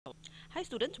Hi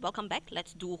students, welcome back.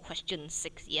 Let's do question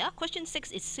 6. Yeah, question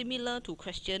 6 is similar to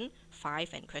question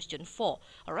 5 and question 4.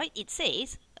 Alright, it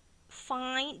says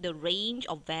find the range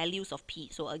of values of p.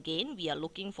 So again, we are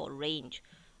looking for range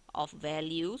of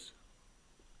values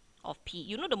of p.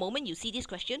 You know, the moment you see this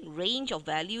question, range of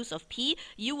values of p,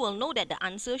 you will know that the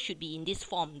answer should be in this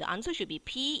form. The answer should be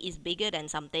p is bigger than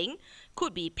something,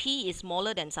 could be p is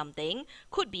smaller than something,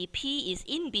 could be p is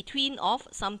in between of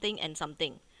something and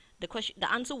something.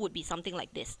 The answer would be something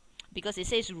like this, because it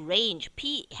says range.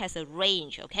 P has a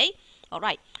range. Okay, all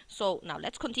right, so now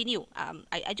let's continue.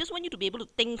 I just want you to be able to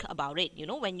think about it. You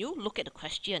know, when you look at the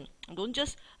question, don't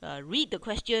just read the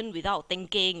question without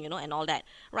thinking, you know, and all that.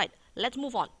 Right, let's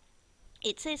move on.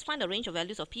 It says find the range of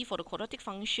values of p for the quadratic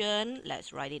function.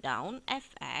 Let's write it down.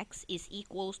 Fx is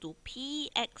equals to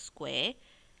px squared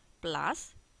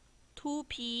plus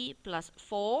 2p plus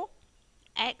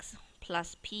 4x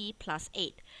plus p plus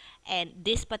 8. And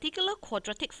this particular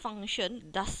quadratic function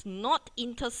does not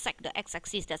intersect the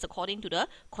x-axis. That's according to the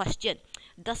question.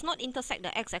 Does not intersect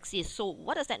the x-axis. So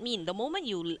what does that mean? The moment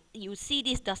you see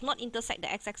this does not intersect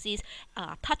the x-axis,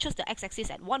 touches the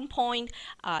x-axis at one point,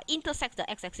 intersects the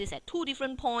x-axis at two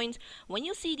different points, when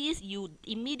you see this, you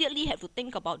immediately have to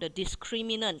think about the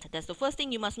discriminant. That's the first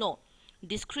thing you must know.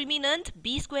 Discriminant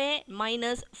b squared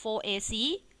minus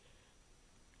 4ac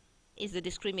is the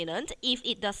discriminant. If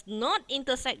it does not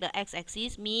intersect the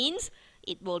x-axis, means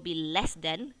it will be less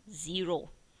than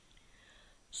 0.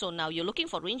 So now you're looking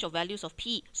for range of values of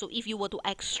p. So if you were to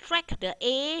extract the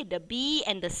a, the b,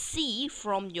 and the c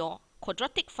from your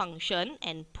quadratic function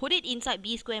and put it inside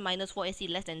b squared minus 4ac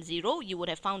less than 0, you would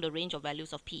have found the range of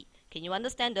values of p. Can you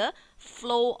understand the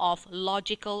flow of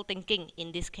logical thinking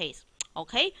in this case?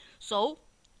 Okay, so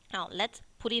now let's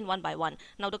put in one by one.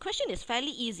 Now the question is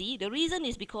fairly easy. The reason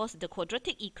is because the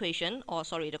quadratic equation, or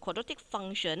sorry, the quadratic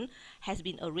function has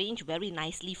been arranged very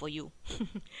nicely for you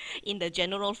in the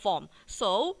general form.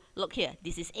 So look here,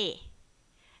 this is a,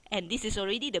 and this is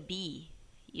already the b,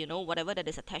 you know, whatever that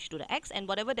is attached to the x, and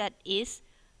whatever that is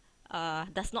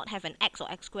does not have an x or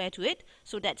x squared to it.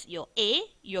 So that's your a,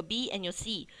 your b, and your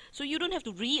c. So you don't have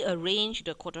to rearrange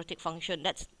the quadratic function.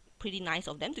 That's pretty nice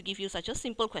of them to give you such a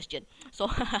simple question. So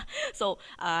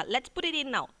let's put it in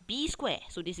now. B squared,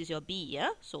 so this is your b, yeah?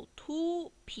 So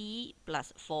 2p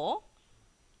plus 4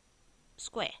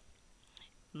 square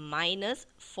minus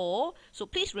 4. So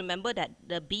please remember that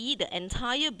the b, the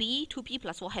entire b, 2p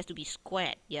plus 4 has to be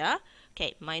squared, yeah?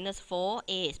 Okay, minus 4,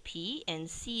 a is p, and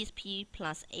c is p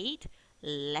plus 8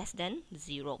 less than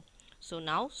 0. So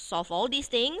now solve all these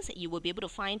things, you will be able to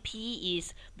find p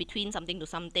is between something to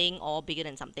something or bigger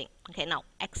than something. Okay, now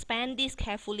expand this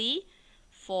carefully.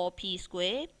 4p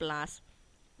squared plus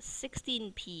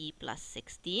 16p plus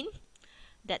 16.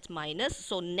 That's minus.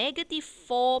 So negative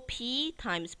 4p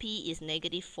times p is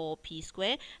negative 4p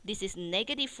squared. This is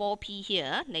negative 4p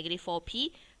here, negative 4p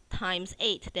times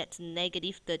 8. That's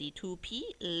negative 32p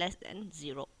less than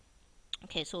 0.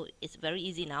 Okay, so it's very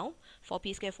easy now.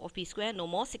 4p squared, no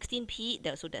more.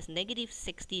 16p, so that's negative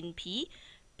 16p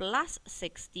plus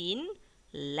 16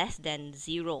 less than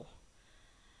 0.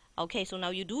 Okay, so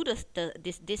now you do this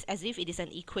as if it is an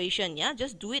equation, yeah?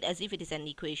 Just do it as if it is an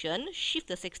equation. Shift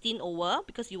the 16 over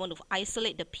because you want to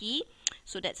isolate the p.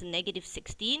 So that's negative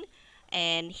 16.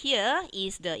 And here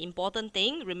is the important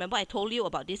thing. Remember, I told you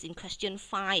about this in question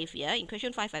 5. Yeah, in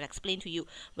question 5, I explained to you.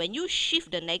 When you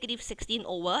shift the negative 16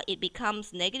 over, it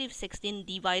becomes negative 16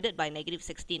 divided by negative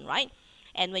 16, right?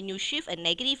 And when you shift a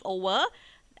negative over,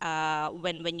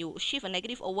 when you shift a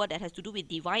negative over that has to do with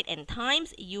divide and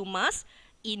times, you must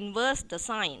inverse the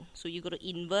sign. So you got to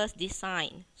inverse this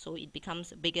sign. So it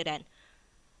becomes bigger than.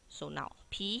 So now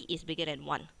p is bigger than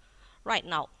 1. Right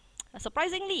now,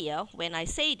 surprisingly, yeah, when I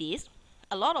say this,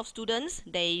 a lot of students,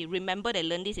 they remember they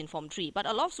learned this in Form 3, but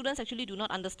a lot of students actually do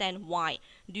not understand why.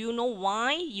 Do you know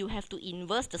why you have to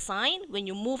inverse the sign when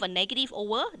you move a negative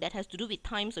over that has to do with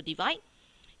times or divide?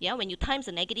 Yeah, when you times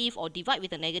a negative or divide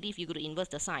with a negative, you got to inverse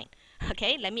the sign.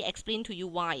 Okay, let me explain to you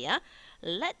why. Yeah,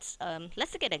 let's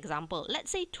take an example.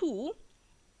 Let's say 2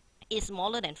 is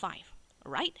smaller than 5,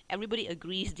 right? Everybody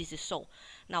agrees this is so.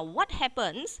 Now, what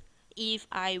happens if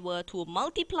I were to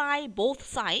multiply both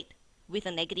sides with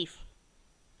a negative?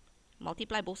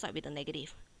 Multiply both sides with a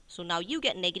negative. So now you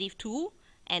get negative 2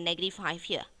 and negative 5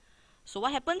 here. So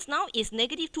what happens now? Is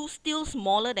negative 2 still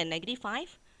smaller than negative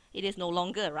 5? It is no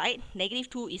longer, right? Negative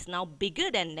 2 is now bigger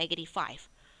than negative 5.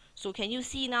 So can you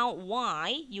see now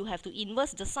why you have to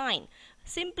inverse the sign?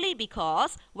 Simply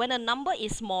because when a number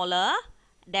is smaller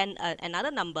than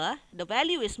another number, the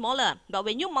value is smaller. But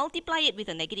when you multiply it with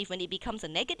a negative, when it becomes a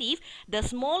negative, the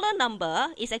smaller number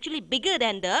is actually bigger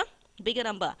than the bigger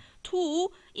number. 2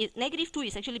 is negative 2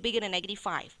 is actually bigger than negative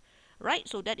 5, right?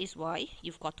 So that is why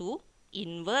you've got to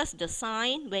inverse the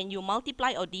sign when you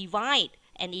multiply or divide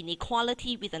an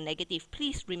inequality with a negative.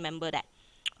 Please remember that.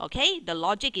 Okay, the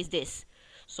logic is this.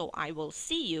 So I will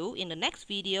see you in the next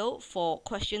video for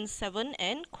question 7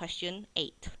 and question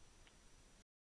 8.